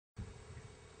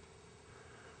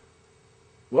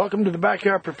Welcome to the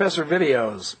Backyard Professor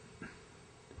videos.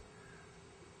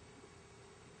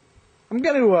 I'm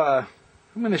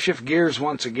going to shift gears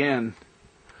once again.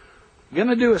 I'm going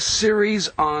to do a series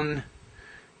on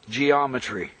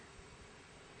geometry.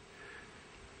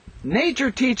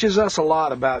 Nature teaches us a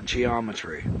lot about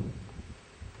geometry.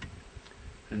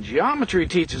 And geometry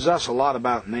teaches us a lot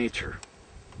about nature.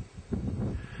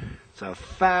 It's a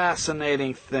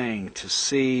fascinating thing to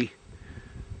see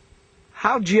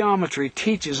how geometry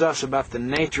teaches us about the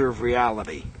nature of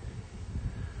reality.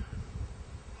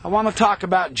 I want to talk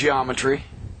about geometry.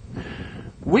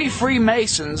 We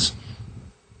Freemasons,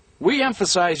 we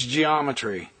emphasize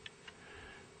geometry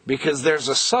because there's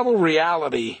a subtle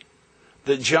reality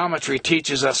that geometry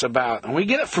teaches us about, and we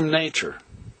get it from nature.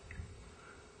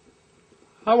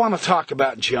 I want to talk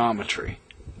about geometry.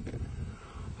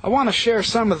 I want to share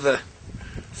some of the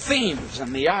themes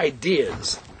and the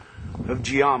ideas of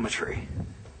geometry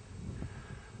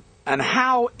and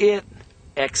how it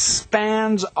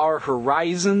expands our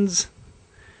horizons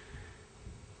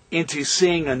into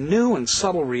seeing a new and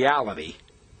subtle reality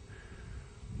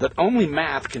that only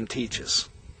math can teach us.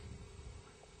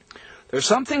 There's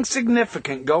something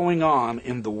significant going on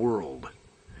in the world.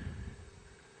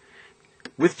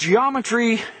 With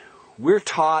geometry, we're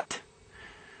taught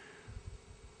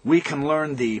we can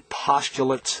learn the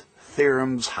postulates,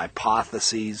 theorems,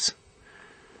 hypotheses,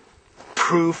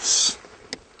 proofs,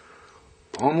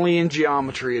 only in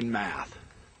geometry and math.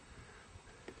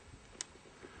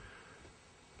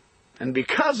 And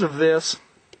because of this,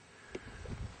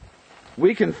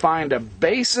 we can find a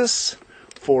basis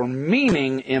for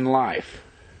meaning in life.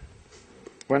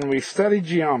 When we study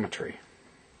geometry,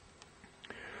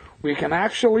 we can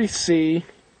actually see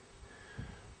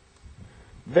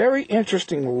very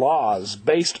interesting laws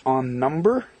based on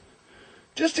number,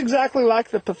 just exactly like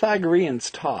the Pythagoreans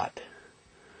taught.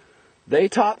 They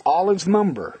taught all is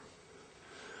number,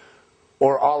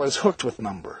 or all is hooked with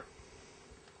number.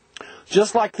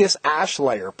 Just like this ash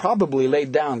layer, probably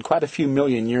laid down quite a few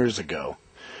million years ago.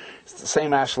 It's the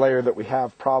same ash layer that we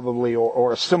have probably,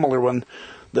 or a similar one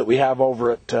that we have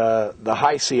over at the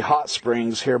High See Hot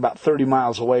Springs here about 30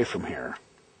 miles away from here.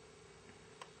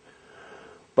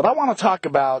 But I want to talk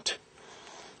about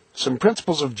some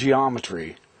principles of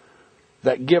geometry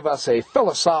that give us a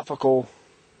philosophical,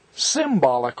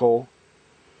 symbolical,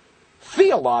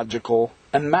 theological,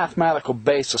 and mathematical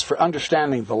basis for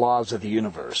understanding the laws of the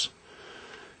universe.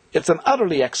 It's an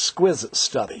utterly exquisite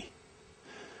study.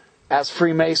 As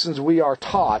Freemasons, we are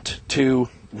taught to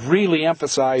really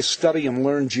emphasize, study, and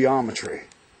learn geometry.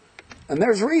 And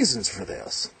there's reasons for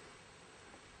this.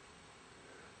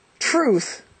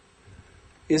 Truth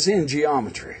is in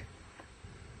geometry.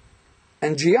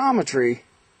 And geometry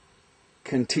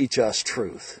can teach us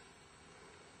truth.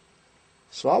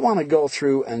 So I want to go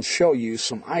through and show you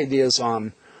some ideas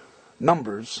on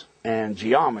numbers and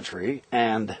geometry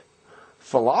and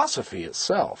philosophy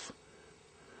itself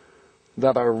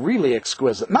that are really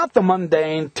exquisite. Not the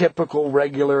mundane, typical,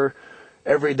 regular,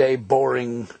 everyday,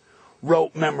 boring,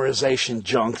 rote memorization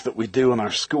junk that we do in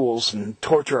our schools and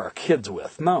torture our kids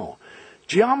with. No.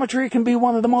 Geometry can be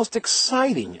one of the most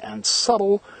exciting and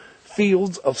subtle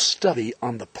fields of study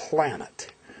on the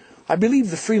planet. I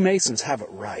believe the Freemasons have it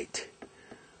right.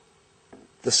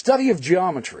 The study of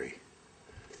geometry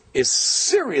is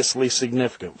seriously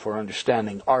significant for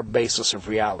understanding our basis of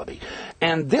reality.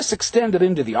 And this extended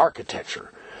into the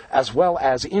architecture, as well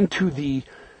as into the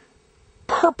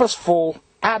purposeful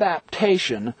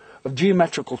adaptation of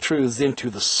geometrical truths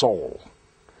into the soul.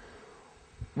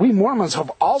 We Mormons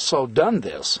have also done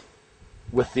this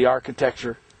with the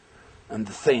architecture and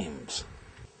the themes.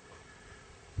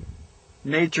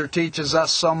 Nature teaches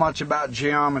us so much about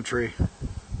geometry.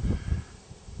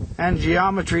 And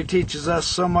geometry teaches us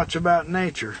so much about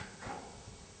nature.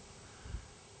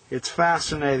 It's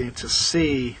fascinating to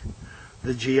see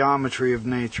the geometry of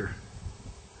nature,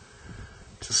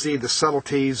 to see the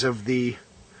subtleties of the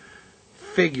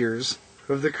figures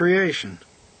of the creation.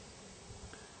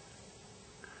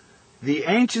 The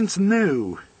ancients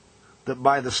knew that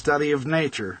by the study of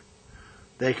nature,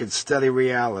 they could study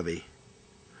reality.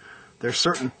 There are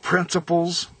certain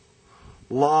principles,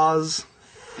 laws,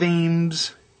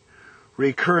 themes,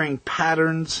 recurring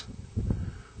patterns,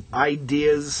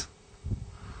 ideas,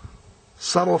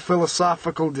 subtle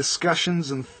philosophical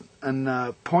discussions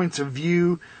and points of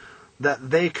view that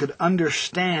they could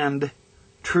understand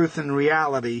truth and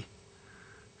reality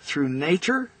through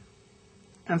nature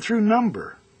and through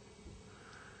number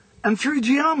and through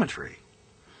geometry.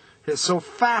 It's so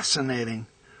fascinating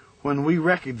when we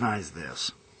recognize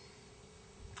this.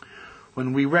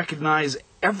 When we recognize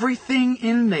everything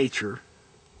in nature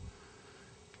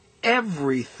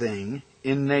everything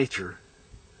in nature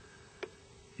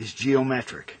is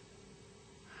geometric.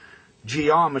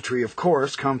 Geometry, of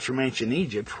course, comes from ancient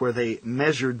Egypt, where they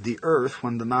measured the earth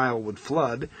when the Nile would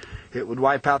flood. It would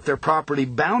wipe out their property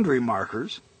boundary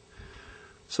markers,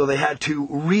 so they had to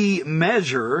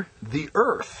re-measure the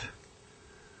earth.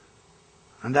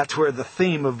 And that's where the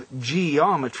theme of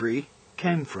geometry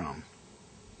came from.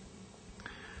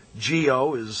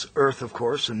 Geo is earth, of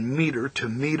course, and meter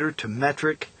to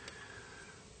metric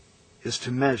is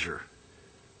to measure.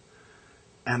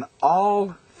 And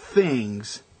all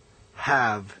things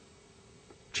have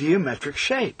geometric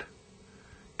shape.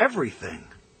 Everything.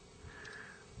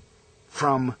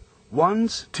 From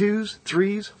 1s, 2s,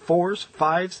 3s, 4s,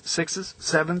 5s, 6s,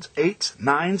 7s, 8s,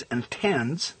 9s, and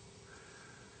 10s.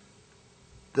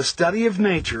 The study of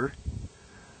nature,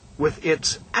 with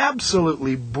its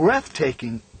absolutely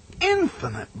breathtaking,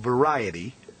 infinite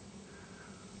variety,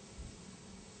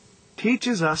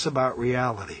 teaches us about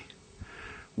reality.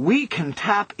 We can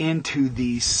tap into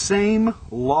these same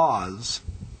laws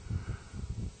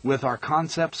with our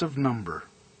concepts of number.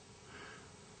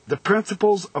 The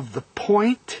principles of the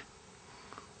point,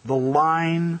 the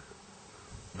line,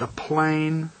 the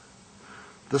plane,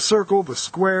 the circle, the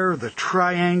square, the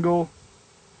triangle.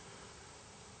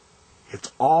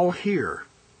 It's all here.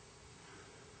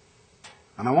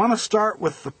 And I want to start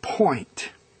with the point.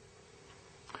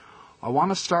 I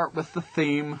want to start with the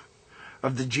theme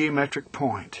of the geometric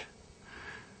point.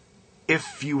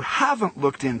 If you haven't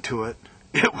looked into it,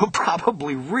 it will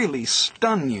probably really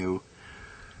stun you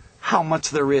how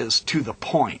much there is to the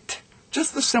point.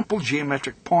 Just the simple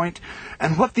geometric point,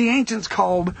 and what the ancients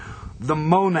called the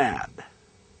monad.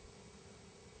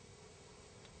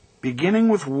 Beginning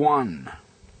with 1.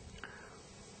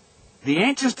 The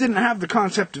ancients didn't have the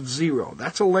concept of 0.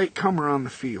 That's a late comer on the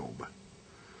field.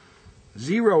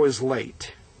 0 is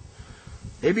late.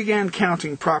 They began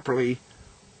counting properly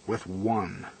with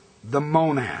 1. The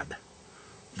monad.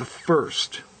 The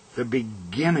first. The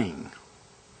beginning.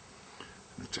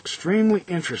 It's extremely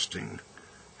interesting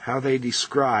how they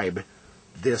describe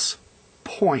this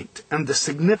point and the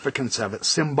significance of it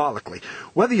symbolically.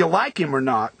 Whether you like him or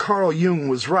not, Carl Jung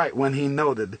was right when he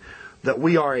noted that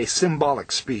we are a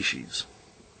symbolic species.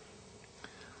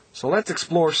 So let's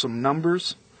explore some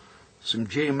numbers, some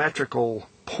geometrical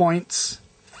points,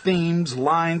 themes,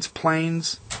 lines,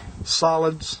 planes,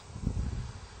 solids,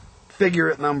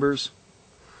 figure numbers.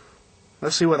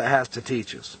 Let's see what it has to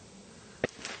teach us.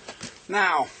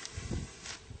 Now,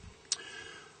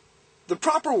 the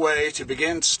proper way to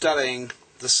begin studying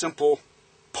the simple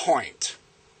point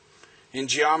in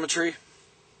geometry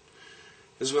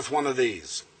is with one of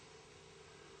these,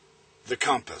 the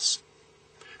compass.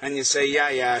 And you say,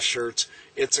 yeah, sure,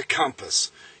 it's a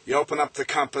compass. You open up the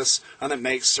compass and it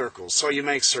makes circles. So you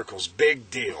make circles. Big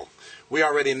deal. We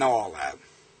already know all that.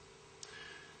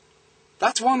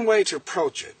 That's one way to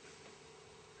approach it.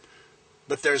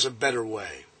 But there's a better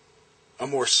way. A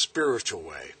more spiritual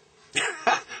way.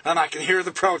 And I can hear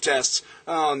the protests.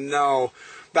 Oh no,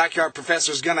 Backyard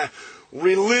Professor's going to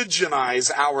religionize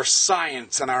our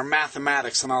science and our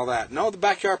mathematics and all that. No, the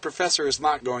Backyard Professor is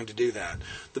not going to do that.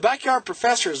 The Backyard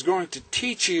Professor is going to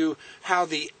teach you how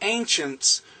the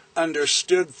ancients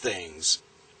understood things.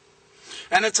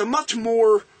 And it's a much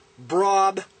more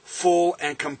broad, full,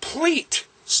 and complete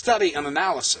study and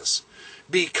analysis,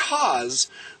 because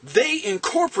they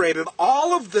incorporated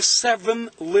all of the 7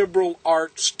 liberal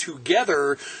arts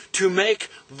together to make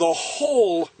the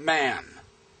whole man.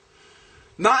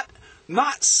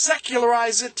 Not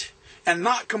secularize it and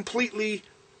not completely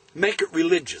make it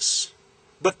religious.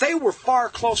 But they were far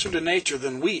closer to nature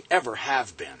than we ever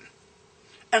have been.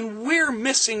 And we're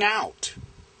missing out.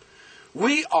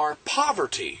 We are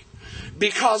poverty.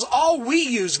 Because all we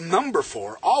use number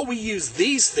for, all we use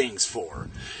these things for,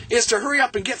 is to hurry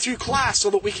up and get through class so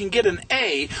that we can get an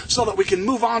A, so that we can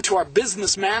move on to our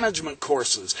business management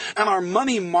courses and our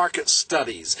money market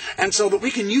studies, and so that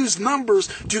we can use numbers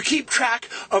to keep track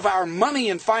of our money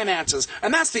and finances.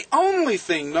 And that's the only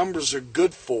thing numbers are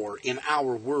good for in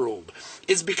our world,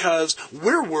 is because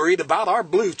we're worried about our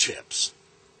blue chips.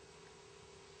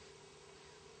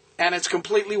 And it's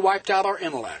completely wiped out our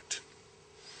intellect.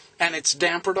 And it's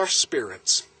dampened our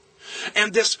spirits.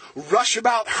 And this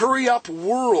rush-about, hurry-up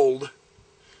world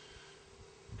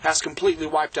has completely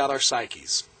wiped out our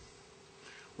psyches.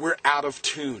 We're out of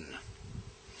tune.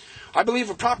 I believe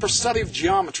a proper study of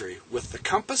geometry with the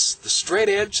compass, the straight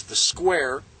edge, the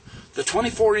square, the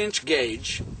 24-inch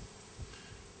gauge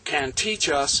can teach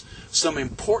us some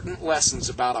important lessons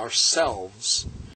about ourselves